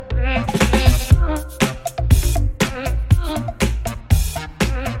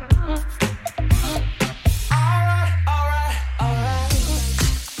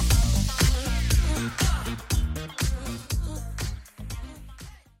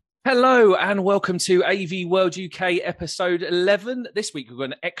Hello and welcome to AV World UK episode 11. This week we've got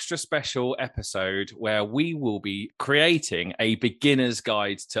an extra special episode where we will be creating a beginner's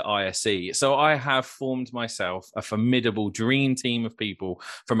guide to ISE. So I have formed myself a formidable dream team of people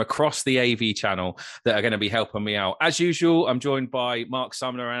from across the AV channel that are going to be helping me out. As usual, I'm joined by Mark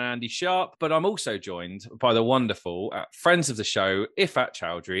Sumner and Andy Sharp, but I'm also joined by the wonderful friends of the show, Iffat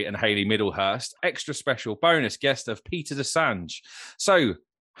Chaudhry and Hayley Middlehurst, extra special bonus guest of Peter Dosanjh. So,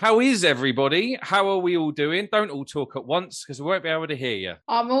 how is everybody? How are we all doing? Don't all talk at once because we won't be able to hear you.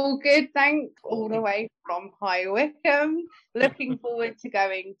 I'm all good, thanks. All the way from High Wycombe. Looking forward to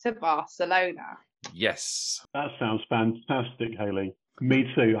going to Barcelona. Yes. That sounds fantastic, Hayley. Me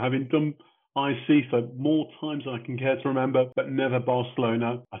too. Having done ISE for more times than I can care to remember, but never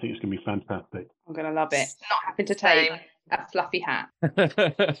Barcelona. I think it's going to be fantastic. I'm going to love it. Not having to take a fluffy hat.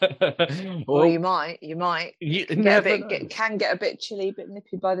 Well, you might. You can get a bit chilly, bit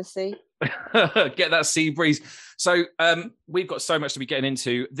nippy by the sea. Get that sea breeze. So we've got so much to be getting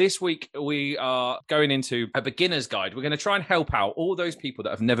into. This week we are going into a beginner's guide. We're going to try and help out all those people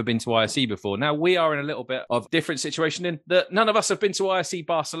that have never been to ISE before. Now, we are in a little bit of different situation in that none of us have been to ISE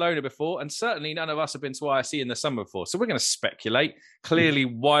Barcelona before, and certainly none of us have been to ISE in the summer before. So we're going to speculate. Clearly,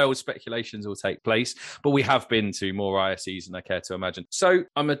 wild speculations will take place, but we have been to more ISEs than I care to imagine. So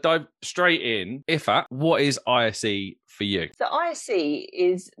I'm going to dive straight in. Iffat, what is ISE for you? So ISE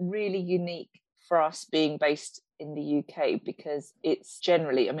is really unique for us being based in the UK because it's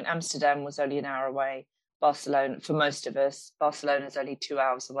generally, Amsterdam was only an hour away. Barcelona, for most of us, Barcelona's only 2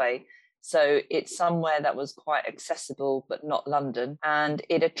 hours away. So it's somewhere that was quite accessible, but not London. And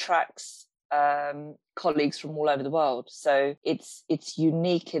it attracts colleagues from all over the world. So it's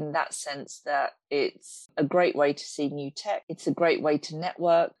unique in that sense that it's a great way to see new tech. It's a great way to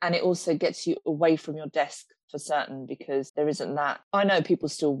network. And it also gets you away from your desk for certain, because there isn't that. I know people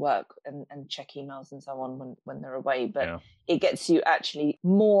still work and check emails and so on when they're away, but It gets you actually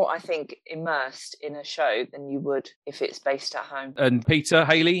more, I think, immersed in a show than you would if it's based at home. And Peter,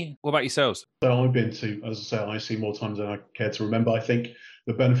 Hayley, what about yourselves? So I've been to, as I say, ISE more times than I care to remember. I think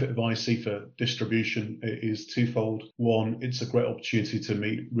the benefit of ISE for distribution is twofold. One, it's a great opportunity to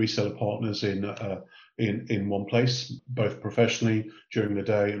meet reseller partners in one place, both professionally during the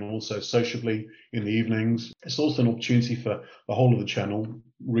day and also sociably in the evenings. It's also an opportunity for the whole of the channel,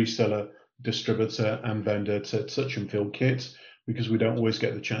 reseller, distributor and vendor, to touch and feel kit, because we don't always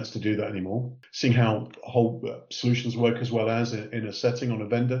get the chance to do that anymore. Seeing how whole solutions work as well as in a setting on a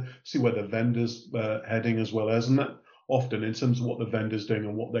vendor, see where the vendor's heading as well as, and that often in terms of what the vendor's doing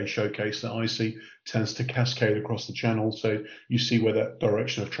and what they showcase at ISE tends to cascade across the channel. So you see where that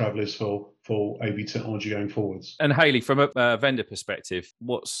direction of travel is for AV technology going forwards. And Hayley, from a vendor perspective,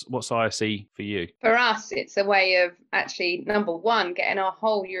 what's ISE for you? For us, it's a way of actually, number one, getting our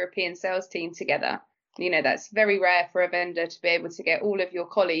whole European sales team together. You know, that's very rare for a vendor to be able to get all of your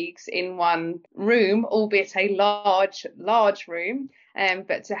colleagues in one room, albeit a large room.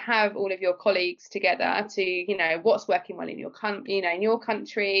 But to have all of your colleagues together to, you know, what's working well in your in your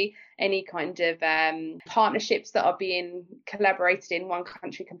country, any kind of partnerships that are being collaborated in one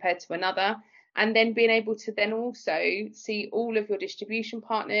country compared to another. And then being able to then also see all of your distribution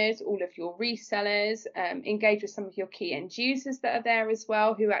partners, all of your resellers, engage with some of your key end users that are there as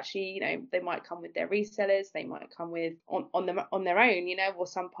well, who actually, you know, they might come with their resellers, they might come with on their own, you know, or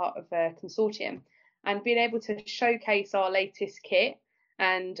some part of a consortium. And being able to showcase our latest kit.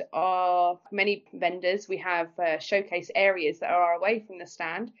 And our many vendors, we have showcase areas that are away from the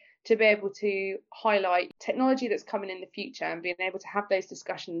stand, to be able to highlight technology that's coming in the future and being able to have those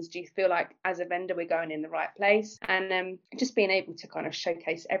discussions. Do you feel like as a vendor we're going in the right place? And just being able to kind of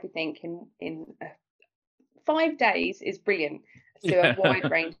showcase everything in 5 days is brilliant to a wide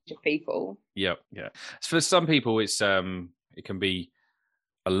range of people. Yeah. For some people, it's it can be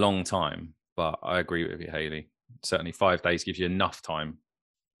a long time, but I agree with you, Hayley. Certainly 5 days gives you enough time.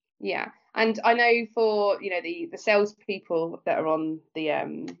 Yeah, and I know for, you know, the sales people that are on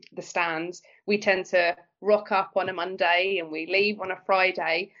the stands, we tend to rock up on a Monday and we leave on a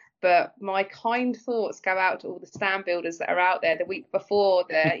Friday. But my kind thoughts go out to all the stand builders that are out there the week before,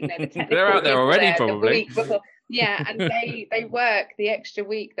 the technical they're out there already, probably. The week before. Yeah, and they work the extra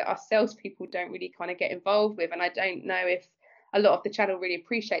week that us salespeople don't really kind of get involved with. And I don't know if a lot of the channel really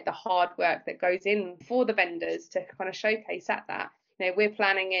appreciate the hard work that goes in for the vendors to kind of showcase at that. You know, we're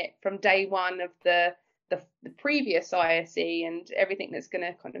planning it from day one of the previous ISE and everything that's going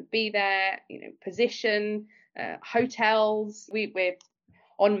to kind of be there. You know, position, hotels. We're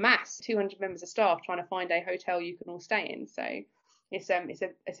en masse, 200 members of staff trying to find a hotel you can all stay in. So it's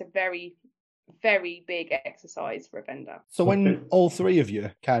a very very big exercise for a vendor. So when all three of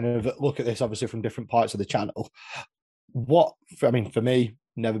you kind of look at this, obviously from different parts of the channel, for me,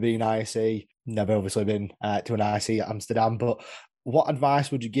 never been ISE, never obviously been to an ISE at Amsterdam, but what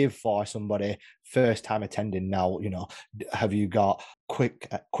advice would you give for somebody first time attending now? You know, have you got quick,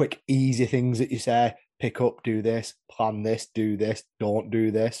 easy things that you say, pick up, do this, plan this, do this, don't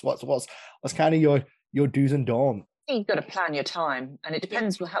do this? What's kind of your do's and don'ts? You've got to plan your time, and it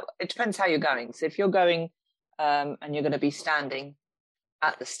depends how you're going. So if you're going and you're going to be standing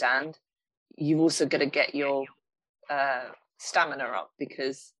at the stand, you've also got to get your stamina up,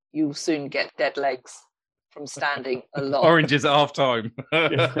 because you'll soon get dead legs from standing a lot. Oranges at half time.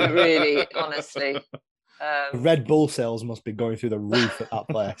 Really, honestly. Red Bull sales must be going through the roof at that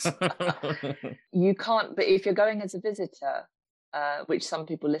place. You can't, but if you're going as a visitor, which some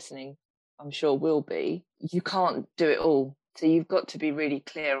people listening I'm sure will be, you can't do it all. So you've got to be really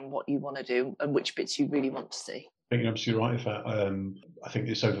clear on what you want to do and which bits you really want to see. I think you're absolutely right, Iffat. I think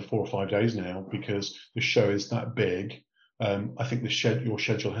it's over 4 or 5 days now because the show is that big. I think your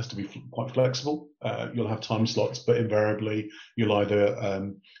schedule has to be quite flexible. You'll have time slots, but invariably you'll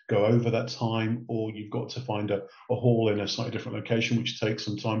either go over that time, or you've got to find a hall in a slightly different location, which takes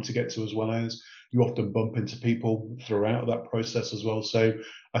some time to get to, as well as you often bump into people throughout that process as well. So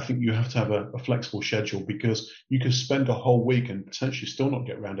I think you have to have a flexible schedule, because you can spend a whole week and potentially still not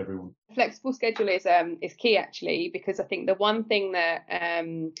get around everyone. Flexible schedule is key, actually, because I think the one thing that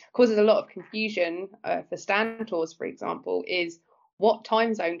causes a lot of confusion for stand tours, for example, is what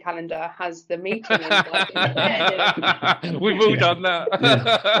time zone calendar has the meeting in. We've all done that.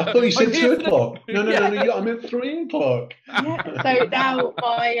 Yeah. I thought you said 2 o'clock. No, I meant 3 o'clock. Yeah. So now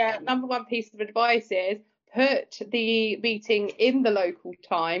my number one piece of advice is put the meeting in the local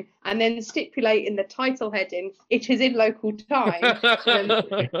time, and then stipulate in the title heading, it is in local time. Yeah,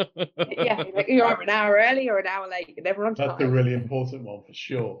 like you're either an hour early or an hour late, and everyone's That's the really important one for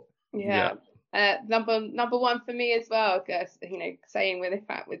sure. Yeah. Number one for me as well, saying with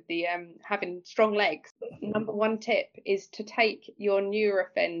Iffat, with the having strong legs, number one tip is to take your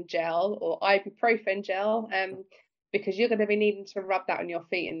Nurofen gel or ibuprofen gel, because you're going to be needing to rub that on your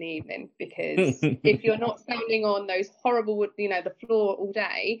feet in the evening, because if you're not standing on those horrible, the floor all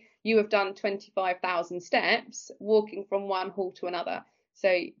day, you have done 25,000 steps walking from one hall to another.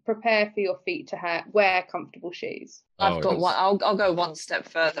 So prepare for your feet to wear comfortable shoes. I've got one. I'll go one step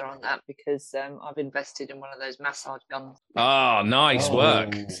further on that, because I've invested in one of those massage guns. Oh, nice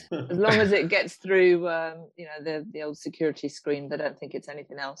work. As long as it gets through, the old security screen, they don't think it's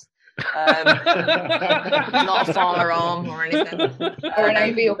anything else. Not a firearm or anything. Or an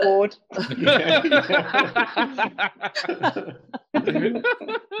AV award.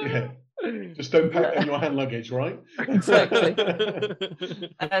 Yeah. Just don't pack in your hand luggage, right? Exactly.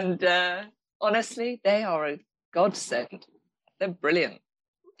 And honestly, they are a godsend. They're brilliant.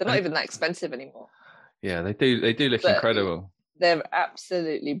 They're not even that expensive anymore. Yeah, they do look incredible. They're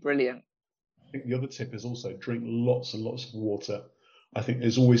absolutely brilliant. I think the other tip is also drink lots and lots of water. I think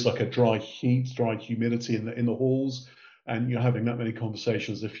there's always like a dry humidity in the halls, and you're having that many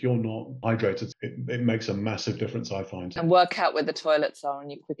conversations. If you're not hydrated, it makes a massive difference, I find. And work out where the toilets are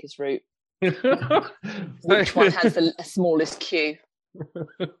on your quickest route. Which one has the smallest queue?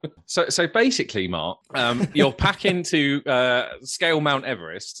 So basically, Mark, you're packing to scale Mount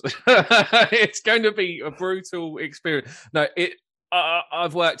Everest. It's going to be a brutal experience. No,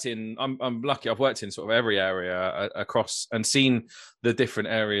 I'm lucky. I've worked in sort of every area across and seen the different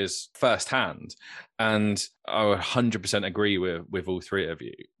areas firsthand. And I would 100% agree with all three of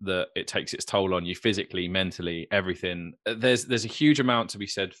you that it takes its toll on you physically, mentally, everything. There's a huge amount to be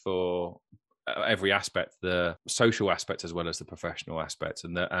said for every aspect, the social aspect as well as the professional aspect.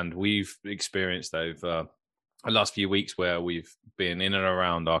 And we've experienced over the last few weeks where we've been in and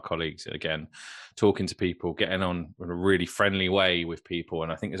around our colleagues again, talking to people, getting on in a really friendly way with people.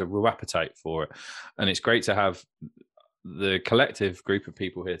 And I think there's a real appetite for it. And it's great to have the collective group of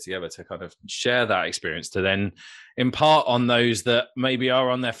people here together to kind of share that experience, to then impart on those that maybe are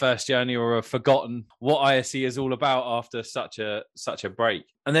on their first journey or have forgotten what ISE is all about after such a break.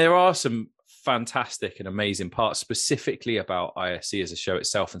 And there are some fantastic and amazing parts specifically about ISE as a show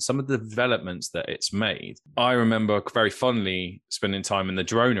itself and some of the developments that it's made. I remember very fondly spending time in the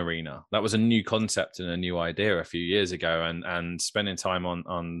drone arena. That was a new concept and a new idea a few years ago, and spending time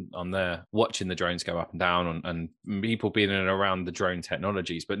on there, watching the drones go up and down and people being in and around the drone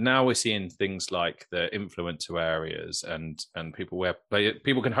technologies. But now we're seeing things like the influencer areas and people where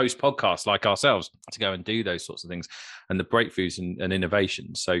people can host podcasts like ourselves to go and do those sorts of things, and the breakthroughs and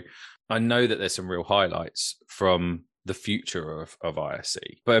innovations. So I know that there's some real highlights from the future of ISE.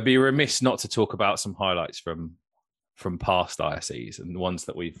 But it'd be remiss not to talk about some highlights from past ISEs and the ones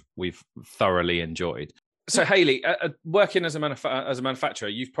that we've thoroughly enjoyed. So Hayley, working as a manufacturer,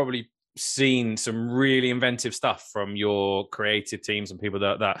 you've probably seen some really inventive stuff from your creative teams and people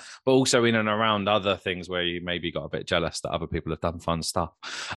that, but also in and around other things where you maybe got a bit jealous that other people have done fun stuff.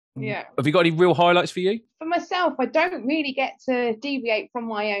 Yeah. Have you got any real highlights for you? For myself, I don't really get to deviate from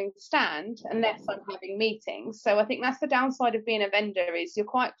my own stand unless I'm having meetings. So I think that's the downside of being a vendor, is you're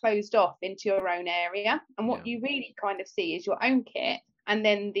quite closed off into your own area. And what you really kind of see is your own kit and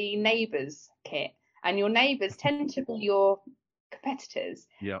then the neighbours' kit. And your neighbours tend to be your competitors.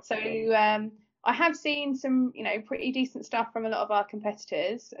 Yeah. So I have seen some, pretty decent stuff from a lot of our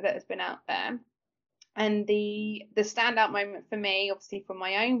competitors that has been out there. And the standout moment for me, obviously from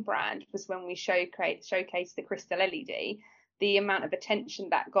my own brand, was when we showcased the crystal LED. The amount of attention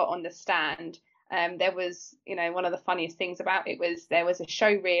that got on the stand. There was, one of the funniest things about it was there was a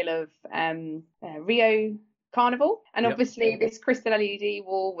show reel of Rio Carnival, and obviously this crystal LED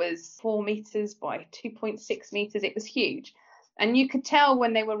wall was 4 meters by 2.6 meters. It was huge, and you could tell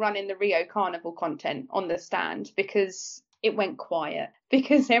when they were running the Rio Carnival content on the stand because it went quiet,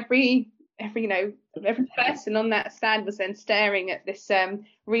 because every person on that stand was then staring at this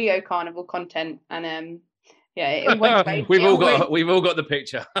Rio Carnival content, and it went we've all got the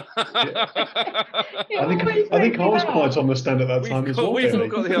picture. I think I was quite on the stand at that time as well. We've all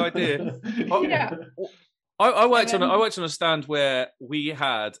got the idea. I worked on a stand where we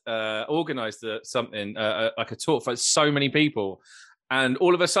had organised something like a talk for so many people, and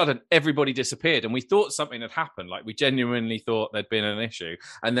all of a sudden everybody disappeared, and we thought something had happened. Like, we genuinely thought there'd been an issue.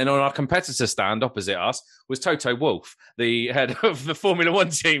 And then on our competitor stand opposite us was Toto Wolff, the head of the Formula One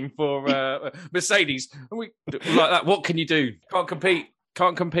team for Mercedes. And we like that. What can you do? Can't compete.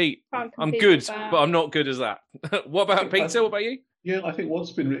 I'm good, but I'm not good as that. What about Peter? What about you? Yeah, I think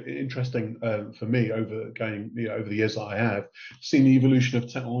what's been interesting for me over the years that I have seen the evolution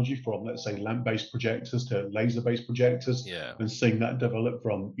of technology from, let's say, lamp-based projectors to laser-based projectors, and seeing that develop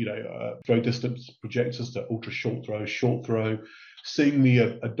from throw distance projectors to ultra short throw, seeing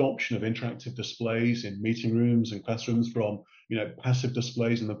the adoption of interactive displays in meeting rooms and classrooms from passive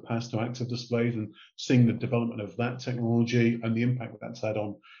displays in the past to active displays, and seeing the development of that technology and the impact that's had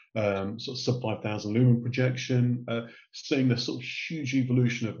on sort of sub 5,000 lumen projection, seeing the sort of huge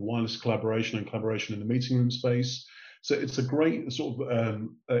evolution of wireless collaboration and collaboration in the meeting room space. So it's a great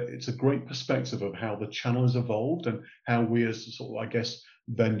it's a great perspective of how the channel has evolved and how we as sort of, I guess,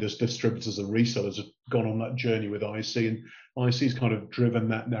 vendors, distributors and resellers have gone on that journey with ISE, and ISE's kind of driven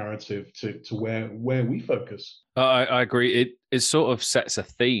that narrative to where we focus. I agree. It sort of sets a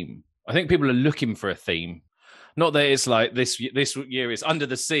theme. I think people are looking for a theme. Not that it's like this year is Under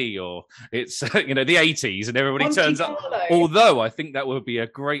the Sea, or it's the 80s and everybody turns up. Although I think that would be a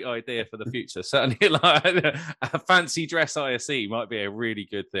great idea for the future. Certainly, like a fancy dress ISE might be a really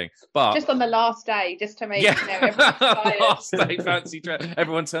good thing. But just on the last day, just to make last day fancy dress,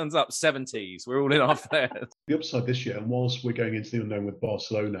 everyone turns up 70s. We're all in our flares. The upside this year, and whilst we're going into the unknown with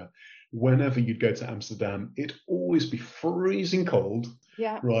Barcelona, whenever you'd go to Amsterdam, it'd always be freezing cold.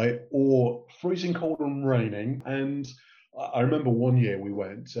 Yeah. Right. Or freezing cold and raining. And I remember one year we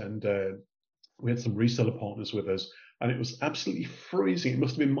went and we had some reseller partners with us, and it was absolutely freezing. It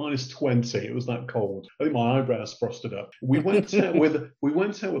must have been -20. It was that cold. I think my eyebrows frosted up. We went out with a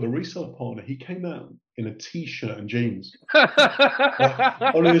reseller partner. He came out in a t-shirt and jeans.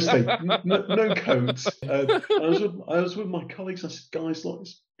 Honestly, no coat. I was with my colleagues. I said, guys, look,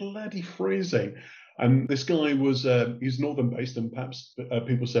 it's bloody freezing. And this guy was, he's northern based, and perhaps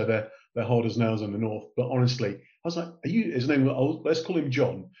people say they're hard as nails in the north. But honestly, I was like, his name, let's call him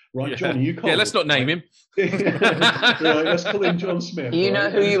John, right? Yeah. John, are you cold? Yeah, let's not name him. Right, let's call him John Smith. You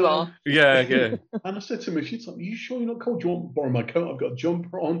know who you are. Yeah. And I said to him, are you sure you're not cold? Do you want to borrow my coat? I've got a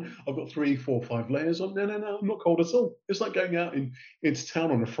jumper on. I've got 3, 4, 5 layers on. No, I'm not cold at all. It's like going out into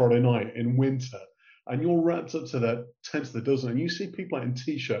town on a Friday night in winter, and you're wrapped up to the 10th of the dozen, and you see people out in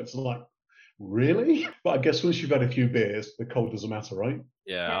t-shirts, like, really? But I guess once you've had a few beers, the cold doesn't matter, right?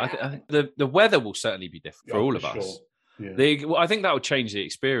 Yeah. I think the weather will certainly be different for all of us. Yeah. I think that will change the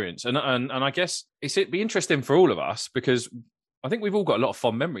experience, and I guess it'd be interesting for all of us, because I think we've all got a lot of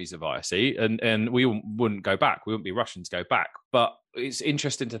fond memories of ISE, and we wouldn't go back. We wouldn't be rushing to go back. But it's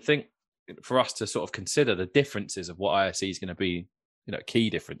interesting to think, for us to sort of consider the differences of what ISE is going to be. Key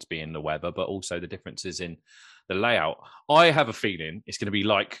difference being the weather, but also the differences in the layout. I have a feeling it's going to be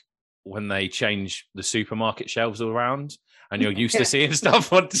like when they change the supermarket shelves all around, and you're used to seeing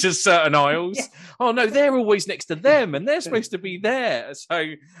stuff on just certain aisles. Yeah. Oh no, they're always next to them, and they're supposed to be there.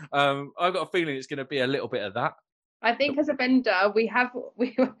 So I've got a feeling it's going to be a little bit of that. I think as a vendor, we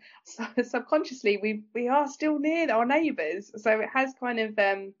subconsciously we are still near our neighbours, so it has kind of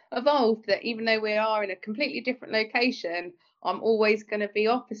evolved that even though we are in a completely different location, I'm always going to be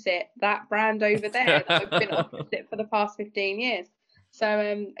opposite that brand over there that I've been opposite for the past 15 years.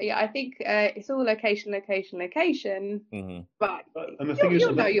 So yeah, I think it's all location, Mm-hmm. but and the thing is,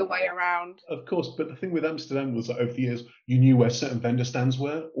 you'll know your way around. Of course, but the thing with Amsterdam was that over the years, you knew where certain vendor stands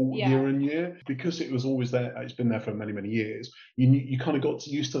were all year and year, because it was always there. It's been there for many, many years. You kind of got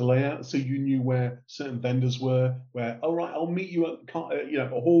used to the layout, so you knew where certain vendors were. Where, all right, I'll meet you at a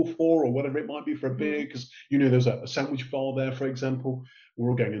Hall 4 or whatever it might be for a beer, because you know there's a sandwich bar there, for example.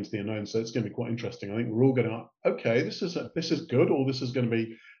 We're all going into the unknown, so it's going to be quite interesting. I think we're all going to, okay, this is good, or this is going to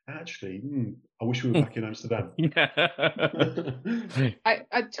be, actually, I wish we were back in Amsterdam.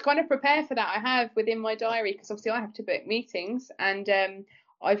 I to kind of prepare for that, I have within my diary, because obviously I have to book meetings, and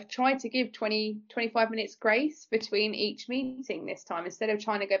I've tried to give 25 minutes grace between each meeting this time, instead of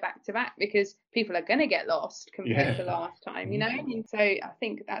trying to go back to back, because people are going to get lost compared to last time, and so I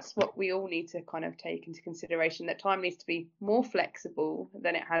think that's what we all need to kind of take into consideration, that time needs to be more flexible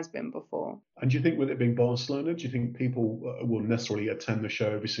than it has been before. And do you think, with it being Barcelona, do you think people will necessarily attend the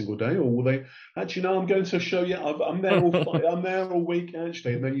show every single day, or will they actually, no, I'm going to a show, I'm there all week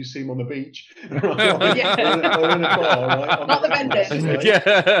actually, and then you see them on the beach or in a bar, right? Not the vendors.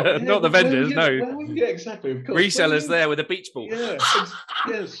 Right? Not the vendors, no. Yeah, exactly. Of course. Resellers there with a beach ball. Yeah,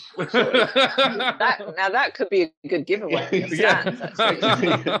 yes. That could be a good giveaway. Yeah.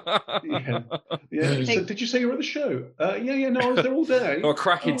 So, did you say you were at the show? No, I was there all day. Or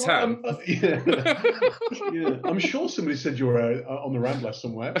cracking town. I'm sure somebody said you were on the Rambler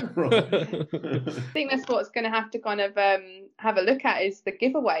somewhere. Right. I think that's what's going to have to kind of have a look at, is the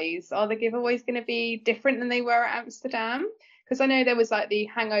giveaways. Are the giveaways going to be different than they were at Amsterdam? Because I know there was like the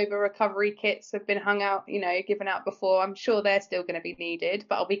hangover recovery kits have been given out before. I'm sure they're still going to be needed,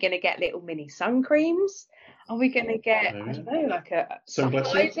 but are we going to get little mini sun creams? Are we going to get, I don't know, like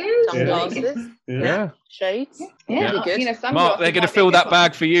sunglasses? Sunglasses? Yeah. Shades? Yeah. Mark, they're going to fill that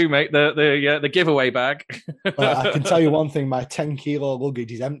bag for you, mate, the giveaway bag. Well, I can tell you one thing, my 10-kilo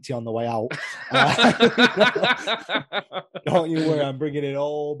luggage is empty on the way out. Don't you worry, I'm bringing it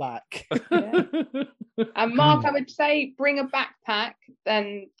all back. Yeah. And Mark, I would say bring a backpack,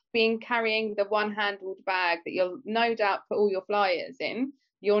 then carrying the one-handled bag that you'll no doubt put all your flyers in.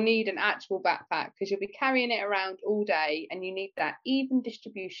 You'll need an actual backpack, because you'll be carrying it around all day, and you need that even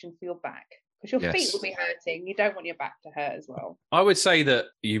distribution for your back, because your feet will be hurting. You don't want your back to hurt as well. I would say that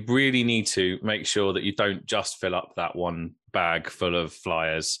you really need to make sure that you don't just fill up that one bag full of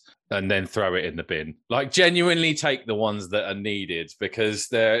flyers and then throw it in the bin. Like, genuinely take the ones that are needed, because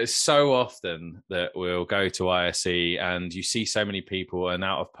there is so often that we'll go to ISE and you see so many people, and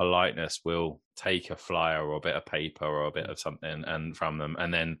out of politeness will take a flyer or a bit of paper or a bit of something and from them,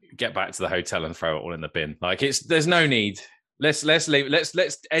 and then get back to the hotel and throw it all in the bin. Like, there's no need. Let's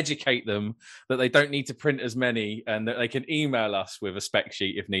educate them that they don't need to print as many, and that they can email us with a spec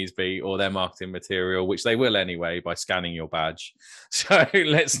sheet if needs be, or their marketing material, which they will anyway by scanning your badge. So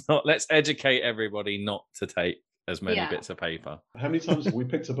let's educate everybody not to take as many bits of paper. How many times have we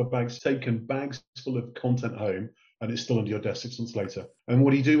picked up a bag, taken bags full of content home, and it's still under your desk 6 months later? And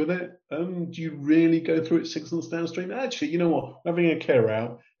what do you do with it? Do you really go through it 6 months downstream? Actually, you know what? Having a care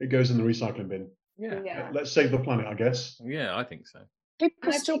out, it goes in the recycling bin. Yeah. Let's save the planet, I guess. Yeah, I think so. People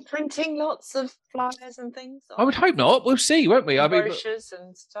are still printing lots of flyers and things. I would hope not. We'll see, won't we? Brochures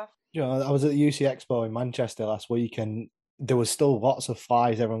and stuff. I was at the UC Expo in Manchester last week, and there was still lots of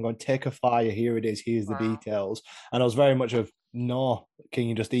flyers. Everyone going, take a flyer, here it is, here's the details. And I was very much of, no, can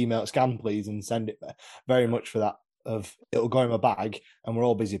you just email, scan please, and send it there? Very much for that of, it'll go in my bag, and we're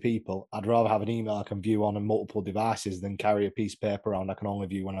all busy people. I'd rather have an email I can view on multiple devices than carry a piece of paper around I can only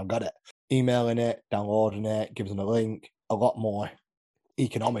view when I've got it. Emailing it, downloading it, gives them a link, a lot more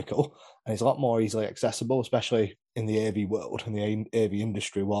economical, and it's a lot more easily accessible, especially in the AV world and the AV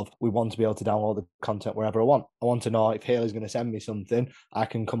industry. Well, we want to be able to download the content wherever I want. I want to know if Hayley's going to send me something, I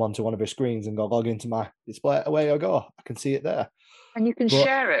can come onto one of her screens and go log into my display. Away I go. I can see it there. And you can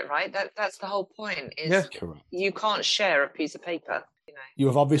share it, right? That's the whole point. Is correct. You can't share a piece of paper. You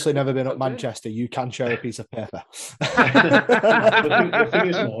have obviously never been up Manchester. You can share a piece of paper. the thing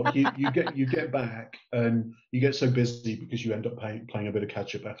is, Mark, you get back and you get so busy because you end up playing a bit of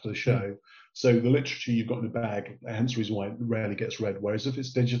catch up after the show. So the literature you've got in the bag, hence the reason why it rarely gets read. Whereas if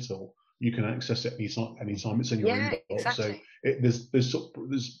it's digital, you can access it anytime it's in your inbox. Exactly. So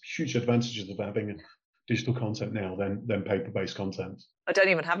there's huge advantages of having digital content now than paper-based content. I don't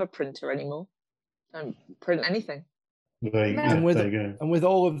even have a printer anymore. I don't print anything. And with there you go. and with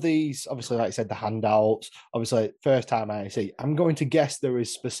all of these, obviously, like I said, the handouts, obviously, first time ISE, I'm going to guess there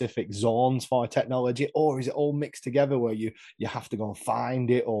is specific zones for technology, or is it all mixed together where you have to go and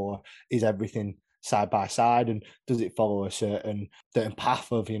find it, or is everything side by side, and does it follow a certain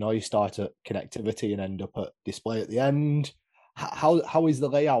path of, you start at connectivity and end up at display at the end? How is the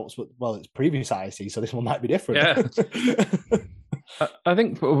layouts? Well, it's previous ISE, so this one might be different. Yeah. I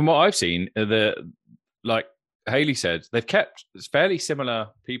think from what I've seen, like Hayley said, they've kept fairly similar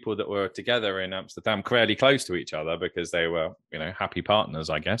people that were together in Amsterdam, fairly close to each other because they were, happy partners,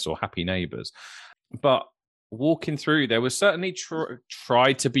 I guess, or happy neighbours. But walking through, there was certainly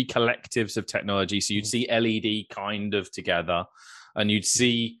tried to be collectives of technology. So you'd see LED kind of together, and you'd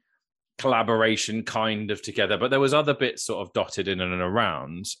see collaboration kind of together, but there was other bits sort of dotted in and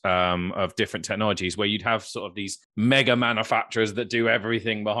around of different technologies where you'd have sort of these mega manufacturers that do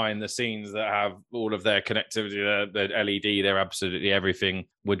everything behind the scenes, that have all of their connectivity, their LED, their absolutely everything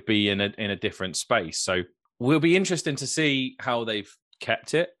would be in a different space. So we'll be interesting to see how they've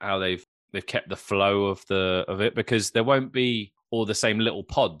kept it, how they've kept the flow of it, because there won't be all the same little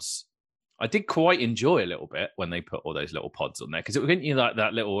pods. I did quite enjoy a little bit when they put all those little pods on there, because it would give you like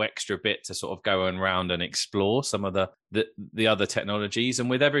that little extra bit to sort of go around and explore some of the other technologies. And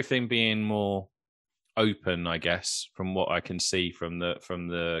with everything being more open, I guess, from what I can see from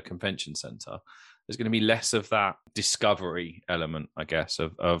the convention center, there's going to be less of that discovery element, I guess,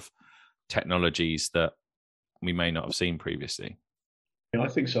 of technologies that we may not have seen previously. Yeah, I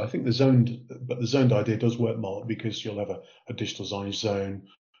think so. I think the zoned idea does work, Mark, because you'll have a digital signage zone,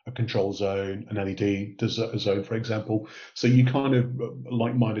 a control zone, an LED zone, for example. So you kind of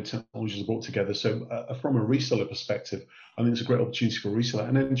like-minded technologies are brought together. So from a reseller perspective, I think it's a great opportunity for reseller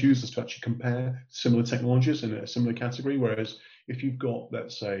and end users to actually compare similar technologies in a similar category. Whereas if you've got,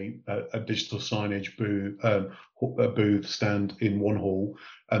 let's say, a digital signage booth stand in one hall,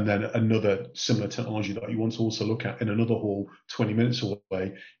 and then another similar technology that you want to also look at in another hall 20 minutes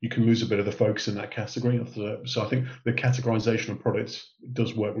away, you can lose a bit of the focus in that category. So I think the categorization of products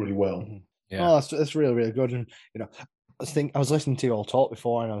does work really well. Yeah. Oh, that's really, really good. And, I was listening to you all talk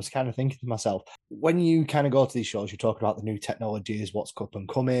before, and I was kind of thinking to myself, when you kind of go to these shows, you talk about the new technologies, what's up and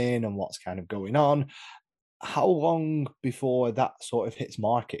coming and what's kind of going on. How long before that sort of hits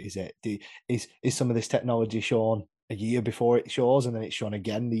market is it? Is some of this technology shown a year before it shows, and then it's shown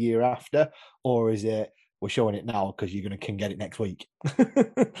again the year after? Or is it, we're showing it now because can get it next week?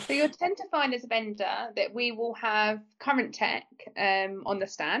 So you'll tend to find as a vendor that we will have current tech on the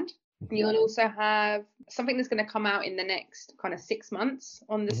stand. You'll also have something that's going to come out in the next kind of 6 months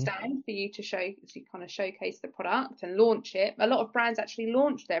on the stand for you to showcase the product and launch it. A lot of brands actually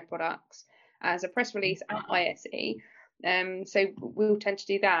launch their products as a press release at ISE. So we'll tend to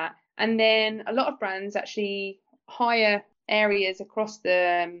do that. And then a lot of brands actually hire areas across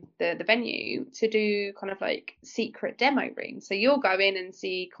the venue to do kind of like secret demo rooms. So you'll go in and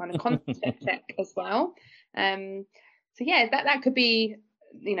see kind of concept tech as well. So yeah, that could be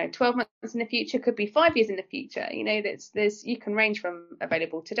 12 months in the future, could be 5 years in the future. There's you can range from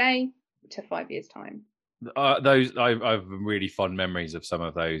available today to 5 years time. Those I've really fond memories of some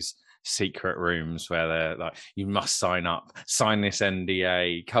of those secret rooms where they're like, you must sign this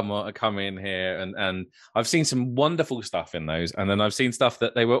NDA, come in here, and I've seen some wonderful stuff in those, and then I've seen stuff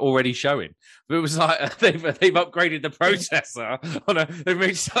that they were already showing, but it was like they've upgraded the processor they've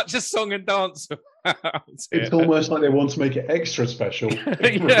made such a song and dance about it's almost like they want to make it extra special, right?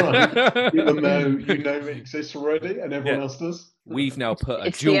 Even though it exists already and everyone else does. We've now put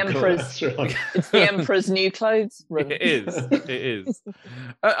it's the Emperor's new clothes room. It is.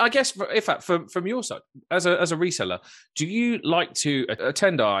 I guess from your side, as a reseller, do you like to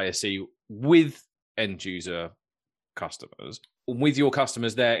attend ISE with end user customers, with your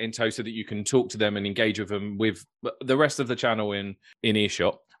customers there in tow, so that you can talk to them and engage with them with the rest of the channel in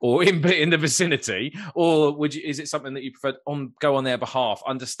earshot or in the vicinity? Or is it something that you prefer go on their behalf,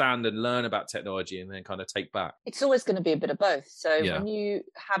 understand and learn about technology, and then kind of take back? It's always going to be a bit of both. So when you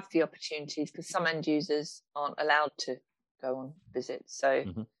have the opportunities, because some end users aren't allowed to go on visits, so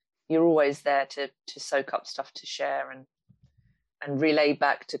you're always there to soak up stuff to share and relay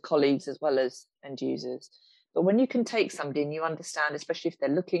back to colleagues as well as end users. But when you can take somebody and you understand, especially if they're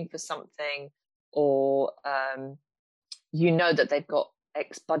looking for something, or that they've got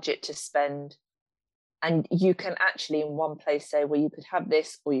X budget to spend, and you can actually in one place say, well, you could have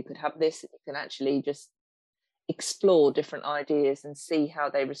this or you could have this, and you can actually just explore different ideas and see how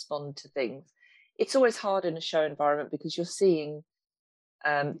they respond to things. It's always hard in a show environment because you're seeing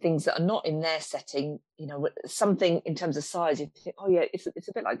things that are not in their setting. Something in terms of size, you think, oh yeah, it's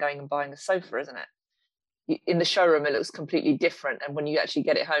a bit like going and buying a sofa, isn't it? in the showroom it looks completely different, and when you actually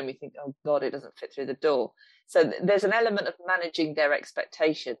get it home you think, oh god, it doesn't fit through the door. So there's an element of managing their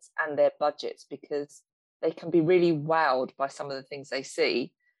expectations and their budgets, because they can be really wowed by some of the things they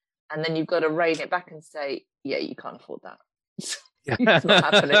see, and then you've got to rein it back and say, yeah, you can't afford that. It's not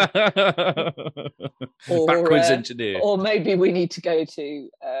happening. Or, backwards engineer. Or maybe we need to go to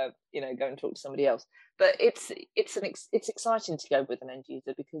go and talk to somebody else. But it's exciting to go with an end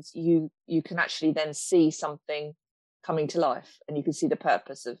user, because you can actually then see something coming to life, and you can see the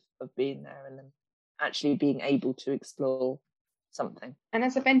purpose of being there, and then actually being able to explore something. And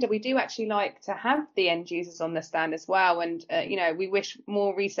as a vendor, we do actually like to have the end users on the stand as well, and we wish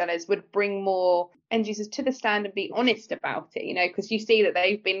more resellers would bring more end users to the stand and be honest about it, because you see that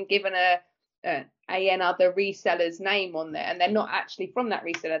they've been given another reseller's name on there, and they're not actually from that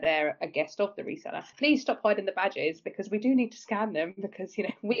reseller, they're a guest of the reseller. Please stop hiding the badges, because we do need to scan them, because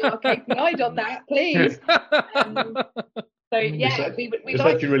we are KPI'd on that, please. So yeah, we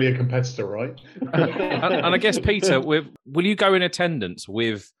like actually really a competitor, right? And I guess, Peter, will you go in attendance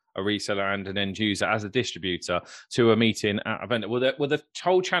with a reseller and an end user as a distributor to a meeting at a vendor? Will the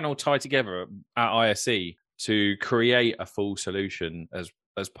whole channel tie together at ISE to create a full solution as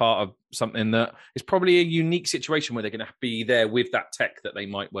part of something that is probably a unique situation where they're going to be there with that tech that they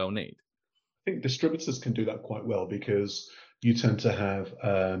might well need? I think distributors can do that quite well, because you tend to have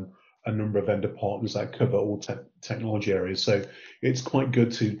a number of vendor partners that cover all technology areas. So it's quite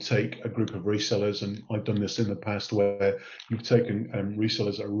good to take a group of resellers, and I've done this in the past, where you've taken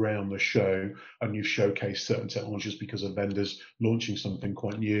resellers around the show and you've showcased certain technologies because of vendors launching something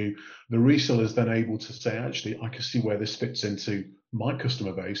quite new. The reseller's then able to say, actually, I can see where this fits into my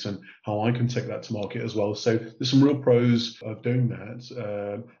customer base and how I can take that to market as well. So there's some real pros of doing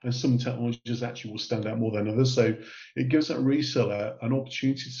that, and some technologies actually will stand out more than others. So it gives that reseller an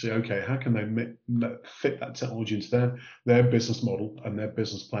opportunity to say, okay, how can they fit that technology into their business model and their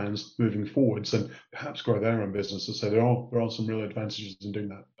business plans moving forwards, and perhaps grow their own businesses. So there are some real advantages in doing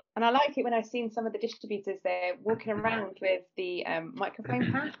that. And I like it when I've seen some of the distributors, they're walking around with the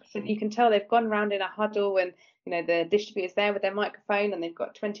microphone packs, and you can tell they've gone around in a huddle, and the distributor's there with their microphone, and they've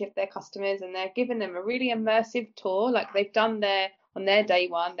got 20 of their customers, and they're giving them a really immersive tour. Like, they've done on their day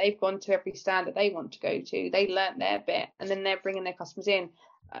one, they've gone to every stand that they want to go to, they learnt their bit, and then they're bringing their customers in.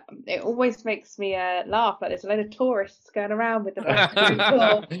 It always makes me laugh. Like, there's a load of tourists going around with the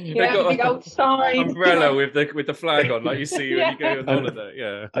big old sign, umbrella with the flag on, like you see when you go on holiday.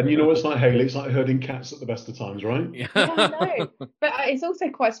 Yeah. And it's like Hayley, it's like herding cats at the best of times, right? Yeah, I know. But it's also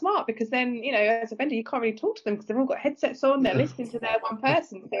quite smart, because then as a vendor you can't really talk to them, because they've all got headsets on. They're listening to their one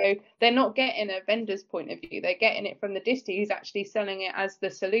person, so they're not getting a vendor's point of view. They're getting it from the disty who's actually selling it as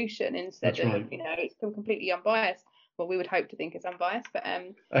the solution, instead of it's completely unbiased. Well, we would hope to think it's unbiased, but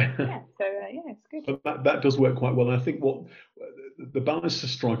it's good. But that does work quite well. And I think what the balance to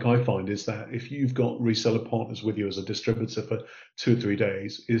strike, I find, is that if you've got reseller partners with you as a distributor for 2 or 3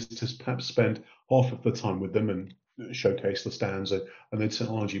 days, is to perhaps spend half of the time with them and showcase the stands and the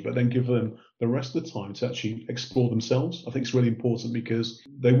technology, but then give them the rest of the time to actually explore themselves. I think it's really important, because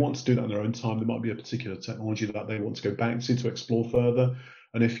they want to do that in their own time. There might be a particular technology that they want to go back to explore further.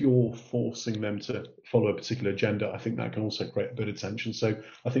 And if you're forcing them to follow a particular agenda, I think that can also create a bit of tension. So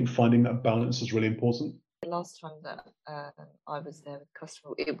I think finding that balance is really important. The last time that I was there with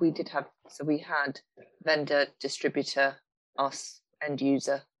customer, we had vendor, distributor, us, end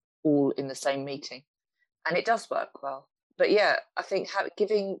user, all in the same meeting. And it does work well. But yeah, I think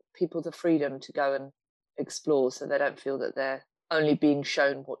giving people the freedom to go and explore, so they don't feel that they're only being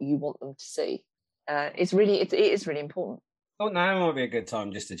shown what you want them to see, it is really important. I thought now might be a good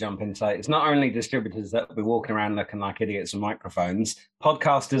time just to jump in. It's not only distributors that will be walking around looking like idiots with microphones.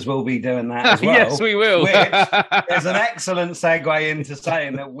 Podcasters will be doing that as well. Yes, we will. Which is an excellent segue into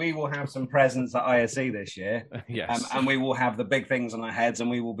saying that we will have some presence at ISE this year. Yes. And we will have the big things on our heads, and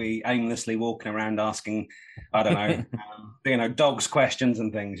we will be aimlessly walking around asking, I don't know, dogs questions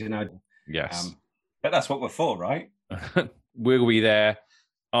and things, Yes. But that's what we're for, right? We'll be there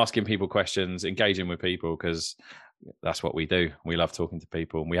asking people questions, engaging with people, because that's what we do. We love talking to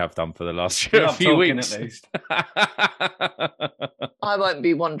people, and we have done for the last few weeks. At least. I won't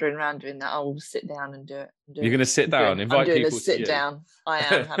be wandering around doing that. I will sit down and do it. You're going to sit down, invite people. I'm doing a sit down. I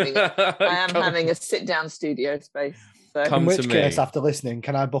am having a sit down studio space. So. In which case, after listening,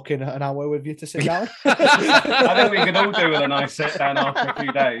 can I book in an hour with you to sit down? I think we could all do with a nice sit down after a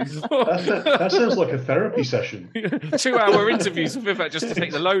few days. That sounds like a therapy session. 2-hour interviews with Iffat just to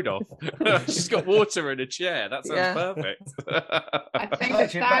take the load off. She's got water in a chair. That sounds perfect. I think the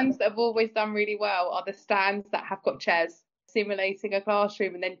stands that have always done really well are the stands that have got chairs. simulating a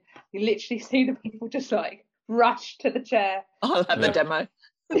classroom, and then you literally see the people just like rush to the chair. I'll have a demo.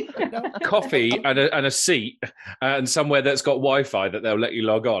 Coffee and a seat and somewhere that's got Wi-Fi that they'll let you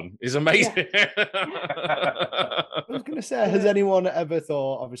log on is amazing. I was going to say, has anyone ever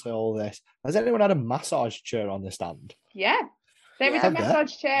thought, obviously all this, has anyone had a massage chair on the stand? Yeah. There is a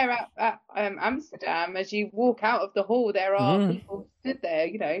massage chair at Amsterdam. As you walk out of the hall, there are people stood there,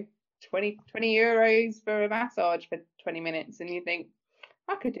 20 euros for a massage for 20 minutes. And you think,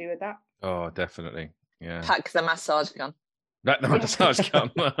 I could do with that. Oh, definitely. Yeah. Pack the massage gun. The massage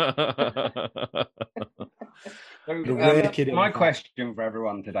gun. My question for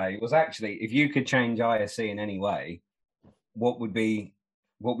everyone today was actually, if you could change ISE in any way, what would you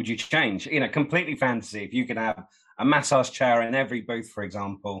change? Completely fantasy. If you could have a massage chair in every booth, for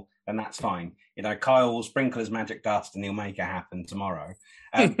example, then that's fine. Kyle will sprinkle his magic dust and he'll make it happen tomorrow.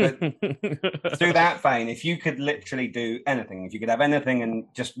 But through that vein, if you could literally do anything, if you could have anything and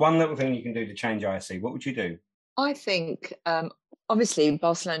just one little thing you can do to change ISE, what would you do? I think, obviously,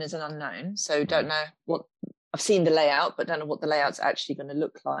 Barcelona is an unknown, so don't know what. I've seen the layout, but don't know what the layout's actually going to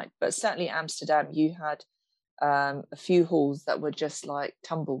look like. But certainly Amsterdam, you had a few halls that were just like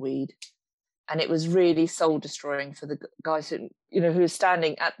tumbleweed, and it was really soul destroying for the guys who were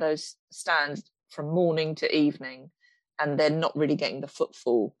standing at those stands from morning to evening, and they're not really getting the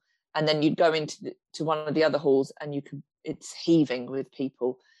footfall. And then you'd go into to one of the other halls, and it's heaving with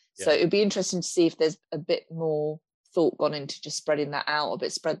people. Yeah. So it'd be interesting to see if there's a bit more thought gone into just spreading that out a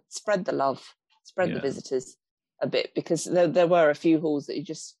bit, spread the love, spread the visitors a bit, because there were a few halls that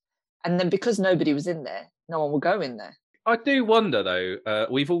and then because nobody was in there, no one will go in there. I do wonder though,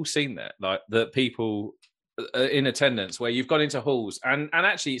 we've all seen that, like the people in attendance where you've gone into halls and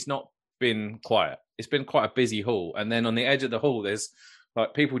actually it's not been quiet. It's been quite a busy hall. And then on the edge of the hall, there's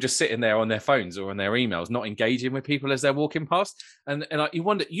like people just sitting there on their phones or on their emails, not engaging with people as they're walking past. And like you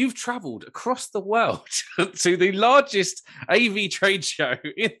wonder, you've travelled across the world to the largest AV trade show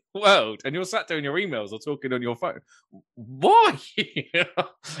in the world, and you're sat there in your emails or talking on your phone. Why?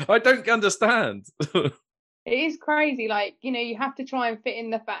 I don't understand. It is crazy. Like, you have to try and fit in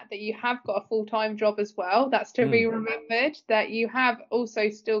the fact that you have got a full-time job as well. That's to be remembered, that you have also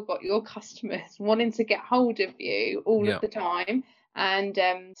still got your customers wanting to get hold of you all of the time. And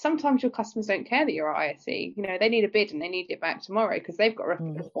sometimes your customers don't care that you're at ISE. They need a bid and they need it back tomorrow because they've got to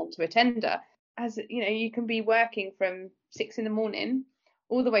respond to a tender. As you can be working from 6 a.m.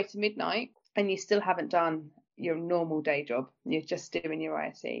 all the way to midnight, and you still haven't done your normal day job. You're just doing your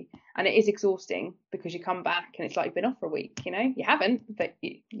ISE, and it is exhausting because you come back and it's like you've been off for a week. You haven't, but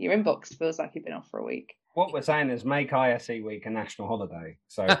your inbox feels like you've been off for a week. What we're saying is make ISE week a national holiday.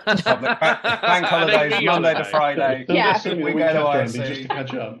 So public bank holidays, Monday to Friday. Yeah, we go to ISE just to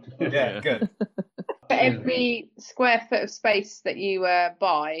catch up. Yeah, good. For every square foot of space that you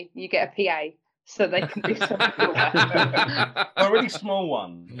buy, you get a PA, so they can do something. A really small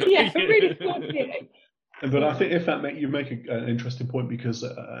one. Yeah, a really small PA. But I think you make an interesting point, because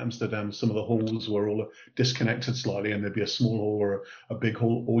at Amsterdam, some of the halls were all disconnected slightly, and there'd be a small hall or a big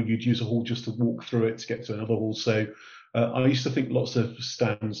hall, or you'd use a hall just to walk through it to get to another hall. So I used to think lots of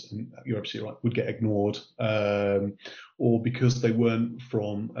stands, and you're absolutely right, would get ignored, or because they weren't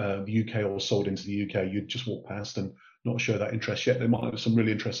from the UK or sold into the UK, you'd just walk past and not show that interest. Yet they might have some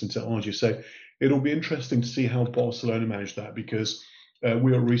really interesting technology. So it'll be interesting to see how Barcelona managed that, because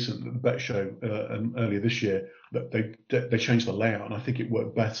we were recent at the Bet Show earlier this year that they changed the layout, and I think it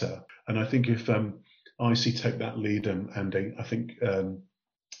worked better. And I think if IC take that lead, and I think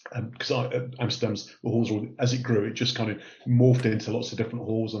because Amsterdam's halls, as it grew, it just kind of morphed into lots of different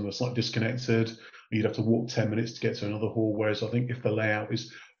halls, and they're slightly disconnected. You'd have to walk 10 minutes to get to another hall. Whereas I think if the layout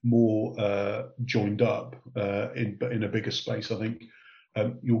is more joined up in a bigger space, I think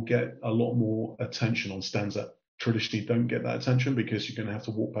you'll get a lot more attention on stands that traditionally don't get that attention, because you're going to have to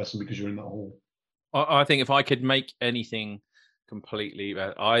walk past them because you're in that hall. I think if I could make anything completely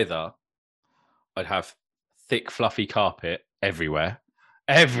either, I'd have thick, fluffy carpet everywhere.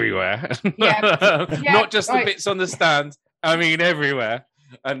 Not just the bits on the stand. I mean, everywhere.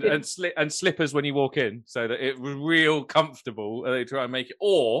 And slippers when you walk in, so that it was real comfortable. They try and make it.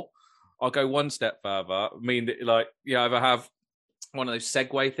 Or I'll go one step further. I mean, like, either have one of those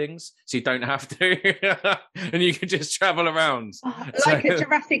Segway things, so you don't have to, and you can just travel around. Like a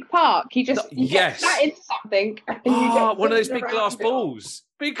Jurassic Park. You get that into something. One of those big glass balls.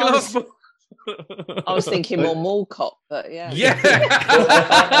 Big glass balls. I was thinking more mall cop, but yeah.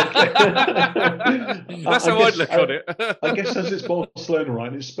 That's how I'd look on it. I guess as it's Barcelona, right,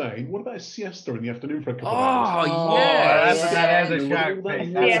 and it's Spain, what about a siesta in the afternoon for a couple of hours? That is a shout.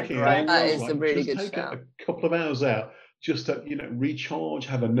 That is a really good shout. A couple of hours out just to, recharge,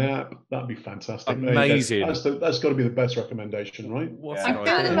 have a nap. That'd be fantastic. Amazing. That's got to be the best recommendation, right? I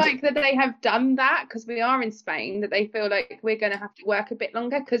feel like that they have done that because we are in Spain, that they feel like we're going to have to work a bit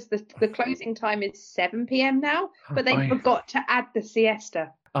longer because the closing time is 7 p.m. now, but they forgot to add the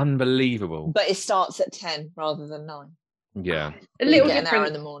siesta. Unbelievable. But it starts at 10 rather than 9. Yeah. A little difference. An hour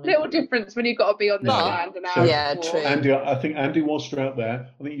in the morning. Little difference when you've got to be on the stand an hour. Yeah, true. Andy, I think whilst you're out there,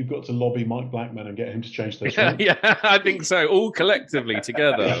 I think you've got to lobby Mike Blackman and get him to change those. Right? Yeah, I think so. All collectively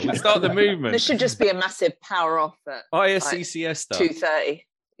together, we start the movement. There should just be a massive power off at ISE Siesta 2:30.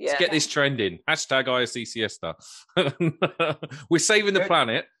 Yeah. Let's get this trending. Hashtag ISE Siesta. We're saving the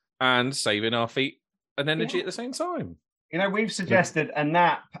planet and saving our feet and energy at the same time. We've suggested a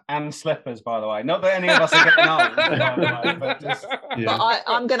nap and slippers, by the way. Not that any of us are getting old, by the way, but just... But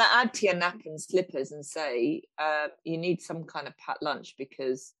I'm going to add to your nap and slippers and say you need some kind of packed lunch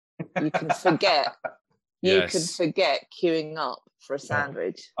because you can forget. You can forget queuing up for a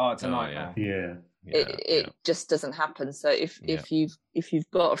sandwich. Oh, it's a nightmare. Yeah. It just doesn't happen. So if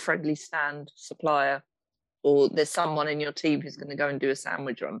you've got a friendly stand supplier, or there's someone in your team who's going to go and do a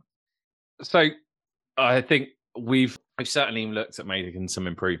sandwich run. So I think we've certainly looked at making some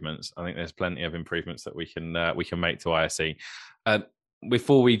improvements. I think there's plenty of improvements that we can make to ISE.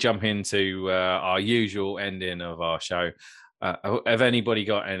 Before we jump into our usual ending of our show, have anybody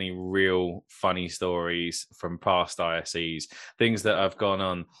got any real funny stories from past ISEs, things that have gone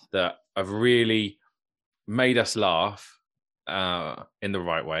on that have really made us laugh in the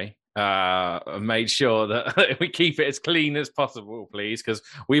right way? Made sure that we keep it as clean as possible, please, because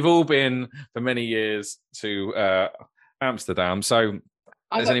we've all been for many years to Amsterdam. So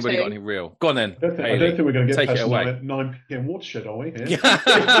has anybody got any real? Go on then. I don't think we're going to get past 9 p.m. watershed, are we?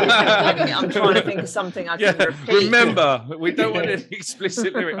 I'm trying to think of something I can repeat. Remember, we don't want an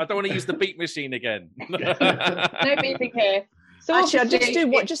explicit lyric. I don't want to use the beep machine again. No beeping here. So actually,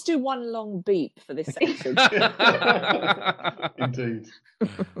 I'll just do one long beep for this section. Indeed.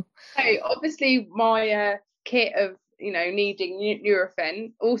 So obviously, my kit of needing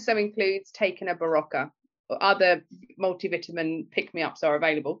Nurofen also includes taking a Berocca. Other multivitamin pick-me-ups are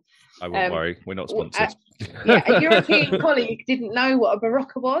available. I won't worry, we're not sponsored. A European colleague didn't know what a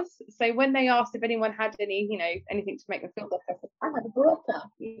Berocca was, so when they asked if anyone had anything to make them feel better, I said, "I have a Berocca.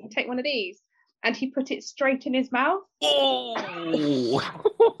 You can take one of these." And he put it straight in his mouth. Oh!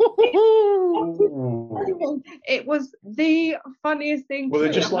 It was the funniest thing. Well,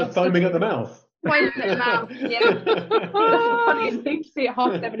 they're just like foaming at the mouth. Foaming at the mouth, yeah. The funniest thing to see at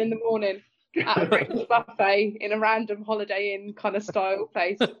 7:30 in the morning at a breakfast buffet in a random Holiday Inn kind of style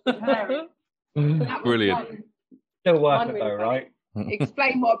place. Brilliant. Still worth it though, right?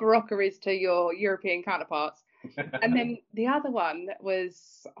 Explain what a Berocca is to your European counterparts. And then the other one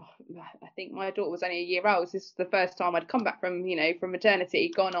was, I think my daughter was only a year old. So this was the first time I'd come back from maternity,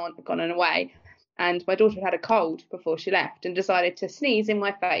 gone on away, and my daughter had a cold before she left and decided to sneeze in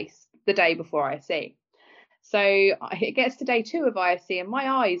my face the day before ISE. So it gets to day 2 of ISE and my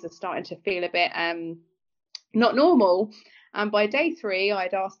eyes are starting to feel a bit not normal. And by day 3,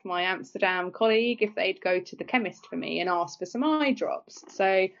 I'd asked my Amsterdam colleague if they'd go to the chemist for me and ask for some eye drops.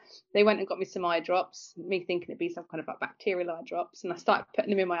 So they went and got me some eye drops, me thinking it'd be some kind of like bacterial eye drops. And I started putting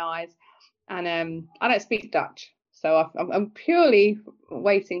them in my eyes. And I don't speak Dutch. So I'm purely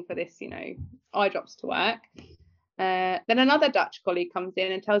waiting for this, eye drops to work. Then another Dutch colleague comes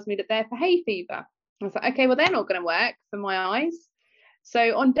in and tells me that they're for hay fever. I was like, okay, well, they're not going to work for my eyes.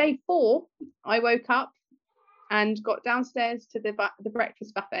 So on day 4, I woke up and got downstairs to the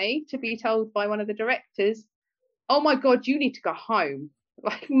breakfast buffet to be told by one of the directors, "Oh my God, you need to go home."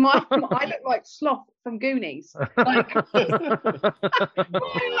 Like I look like Sloth from Goonies. Like my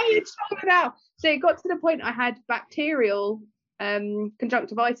eye is swollen out. So it got to the point I had bacterial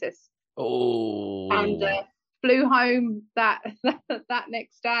conjunctivitis. Oh. And flew home that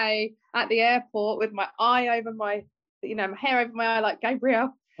next day at the airport with my eye over my, my hair over my eye like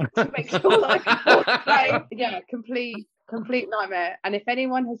Gabriel. To make sure that I can complete nightmare. And if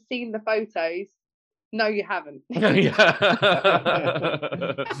anyone has seen the photos, no, you haven't.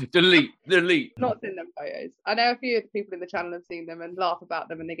 delete. Not seen them photos. I know a few of the people in the channel have seen them and laugh about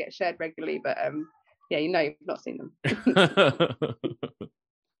them, and they get shared regularly. But you've not seen them.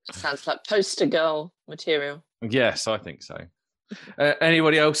 Sounds like poster girl material. Yes, I think so.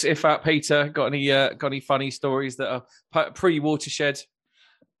 Anybody else? Peter, got any funny stories that are pre-watershed?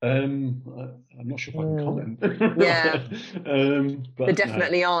 I'm not sure if I can comment. Yeah. But there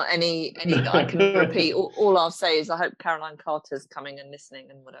definitely aren't any that I can repeat. All I'll say is I hope Caroline Carter's coming and listening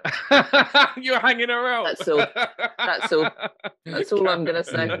and whatever. You're hanging her out. That's all. That's all I'm going to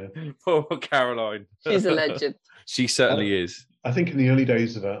say. Yeah. Poor Caroline. She's a legend. She certainly is. I think in the early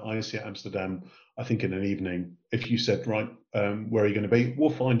days of ISE at Amsterdam, I think in an evening, if you said, right, where are you going to be?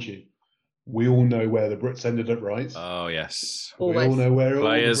 We'll find you. We all know where the Brits ended up, right? Oh, yes. We all know where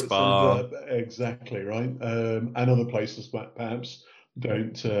Players' all the Brits Bar. ended up. Exactly, right? And other places perhaps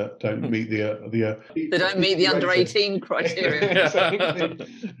don't meet the they don't meet the under 18 criteria. Exactly.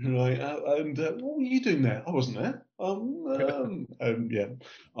 Right. And what were you doing there? I wasn't there. Yeah.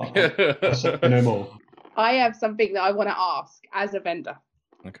 I'll say no more. I have something that I want to ask as a vendor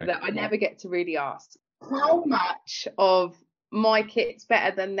that I never get to really ask. How much of my kit's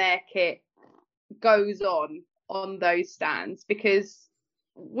better than their kit goes on those stands? Because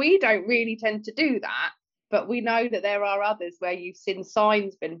we don't really tend to do that, but we know that there are others where you've seen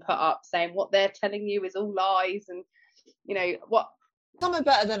signs been put up saying what they're telling you is all lies, and what some are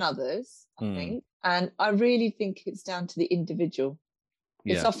better than others, I think, and I really think it's down to the individual.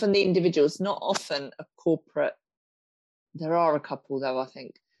 It's often the individuals, not often a corporate. There are a couple though, I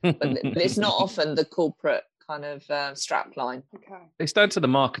think, but it's not often the corporate kind of strap line. Okay. It's down to the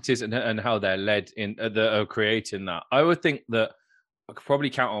marketers and how they're led in that are creating that. I would think that I could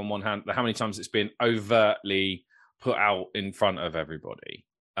probably count on one hand how many times it's been overtly put out in front of everybody,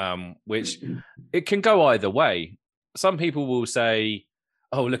 which it can go either way. Some people will say,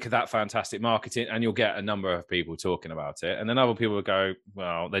 oh, look at that fantastic marketing, and you'll get a number of people talking about it. And then other people will go,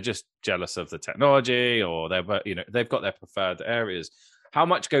 well, they're just jealous of the technology, or they've got their preferred areas. How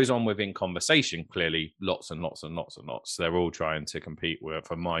much goes on within conversation? Clearly, lots and lots and lots and lots. They're all trying to compete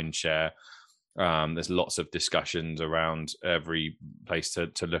for mind share. There's lots of discussions around every place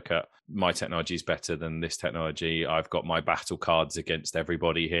to look at. My technology is better than this technology. I've got my battle cards against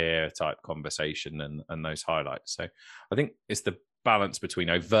everybody here type conversation and those highlights. So I think it's the balance between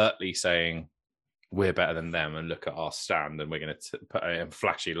overtly saying we're better than them and look at our stand and we're going to put it in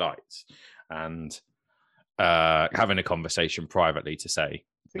flashy lights, and having a conversation privately to say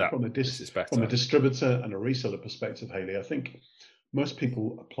that this is better. From a distributor and a reseller perspective, Hayley, I think most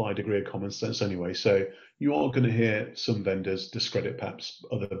people apply a degree of common sense anyway. So you are going to hear some vendors discredit perhaps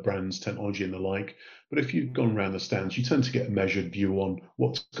other brands, technology and the like. But if you've gone around the stands, you tend to get a measured view on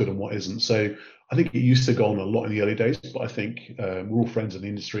what's good and what isn't. So I think it used to go on a lot in the early days, but I think we're all friends in the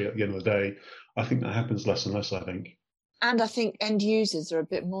industry at the end of the day. I think that happens less and less, I think. And I think end users are a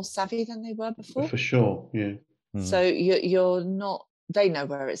bit more savvy than they were before. For sure, yeah. So you're not, they know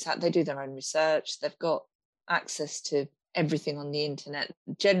where it's at. They do their own research. They've got access to everything on the internet.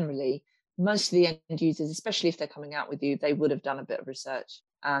 Generally, most of the end users, especially if they're coming out with you, they would have done a bit of research,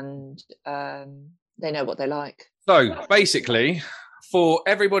 and they know what they like. So basically, for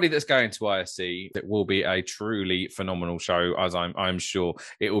everybody that's going to ISE, it will be a truly phenomenal show, as I'm sure.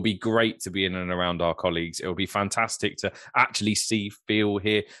 It will be great to be in and around our colleagues. It will be fantastic to actually see, feel,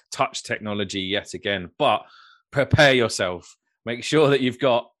 hear, touch technology yet again. But prepare yourself. Make sure that you've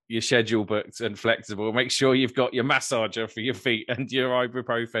got your schedule booked and flexible. Make sure you've got your massager for your feet and your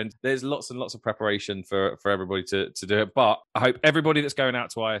ibuprofen. There's lots and lots of preparation for everybody to do it. But I hope everybody that's going out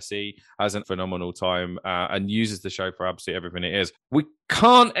to ISE has a phenomenal time and uses the show for absolutely everything it is. We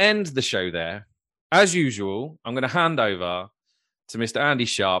can't end the show there. As usual, I'm going to hand over to Mr. Andy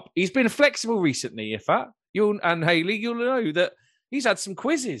Sharp. He's been flexible recently, Iffat. And Hayley, you'll know that he's had some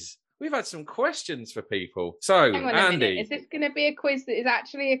quizzes. We've had some questions for people. So, hang on Andy, a minute. Is this going to be a quiz that is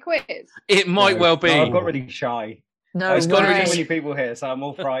actually a quiz? It might well be. I've got really shy. No, it's got really many people here, so I'm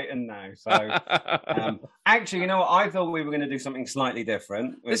all frightened now. So, actually, you know what? I thought we were going to do something slightly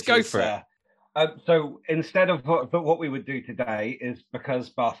different. Let's go for it. So instead of what we would do today is, because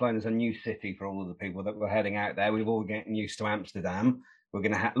Barcelona is a new city for all of the people that were heading out there, we've all getting used to Amsterdam. We're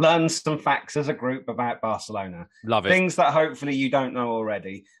going to learn some facts as a group about Barcelona. Love it. Things that hopefully you don't know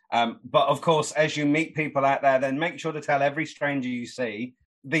already. But of course, as you meet people out there, then make sure to tell every stranger you see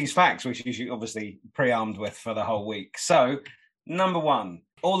these facts, which you should obviously pre-armed with for the whole week. So, number one,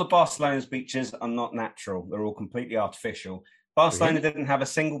 all of Barcelona's beaches are not natural. They're all completely artificial. Barcelona didn't have a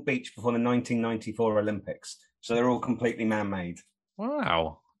single beach before the 1994 Olympics. So they're all completely man-made.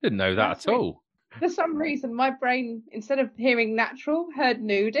 Wow. Didn't know that at all. For some reason, my brain, instead of hearing natural, heard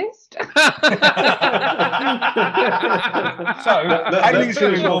nudist. So, Hayley's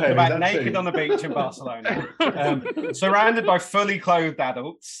going to be walking about naked on the beach in Barcelona, surrounded by fully clothed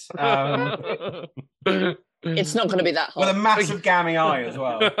adults. It's not going to be that hot. With a massive gammy eye as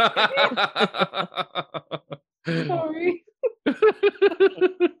well. Sorry.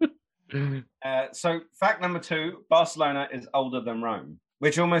 So fact number 2, Barcelona is older than Rome,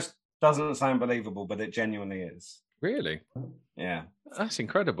 which almost doesn't sound believable, but it genuinely is. Really? Yeah. That's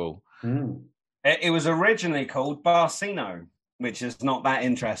incredible. It was originally called Barcino, which is not that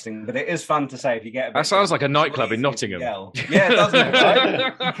interesting, but it is fun to say if you get a bit. That sounds like a nightclub in Nottingham. Yeah, doesn't it?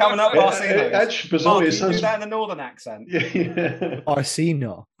 Right? You're coming up Barcino. Actually, bizarrely, it sounds... do that in a northern accent. Yeah.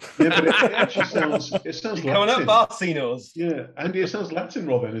 Barcino. Yeah, but it actually sounds. It sounds You're Latin. coming up Barcinos. Yeah, Andy, it sounds Latin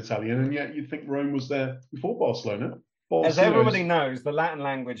rather than Italian, and yet you'd think Rome was there before Barcelona. As everybody knows, the Latin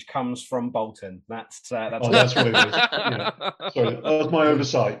language comes from Bolton. That's what it is. Yeah. Sorry, that was my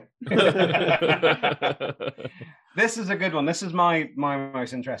oversight. This is a good one. This is my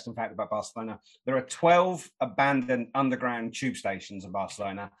most interesting fact about Barcelona. There are 12 abandoned underground tube stations in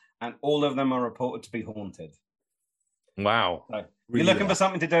Barcelona, and all of them are reported to be haunted. Wow. So, you're looking for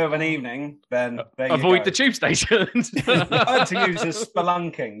something to do of an evening, then avoid the tube stations. To use as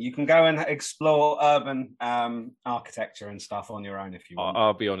spelunking. You can go and explore urban architecture and stuff on your own if you want.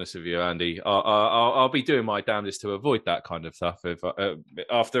 I'll be honest with you, Andy. I'll be doing my damnedest to avoid that kind of stuff. If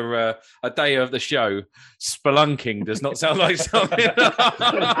after a day of the show, spelunking does not sound like something. It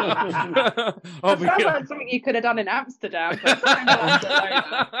sounds like something you could have done in Amsterdam.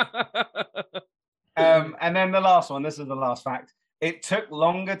 And then the last one. This is the last fact. It took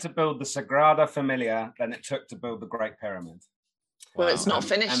longer to build the Sagrada Familia than it took to build the Great Pyramid. Well, it's not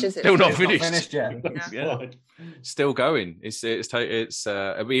finished, is it? Still not finished. Not finished yet. Yeah. Still going.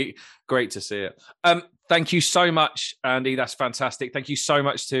 It'll be great to see it. Thank you so much, Andy. That's fantastic. Thank you so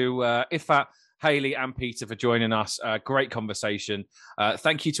much to Iffat, Hayley and Peter for joining us. Great conversation.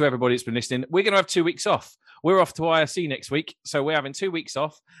 Thank you to everybody that's been listening. We're going to have 2 weeks off. We're off to ISE next week. So we're having 2 weeks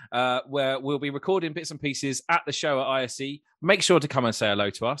off where we'll be recording bits and pieces at the show at ISE. Make sure to come and say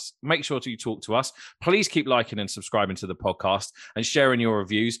hello to us. Make sure to talk to us. Please keep liking and subscribing to the podcast and sharing your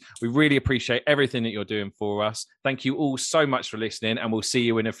reviews. We really appreciate everything that you're doing for us. Thank you all so much for listening, and we'll see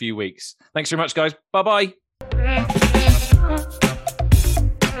you in a few weeks. Thanks very much, guys. Bye-bye.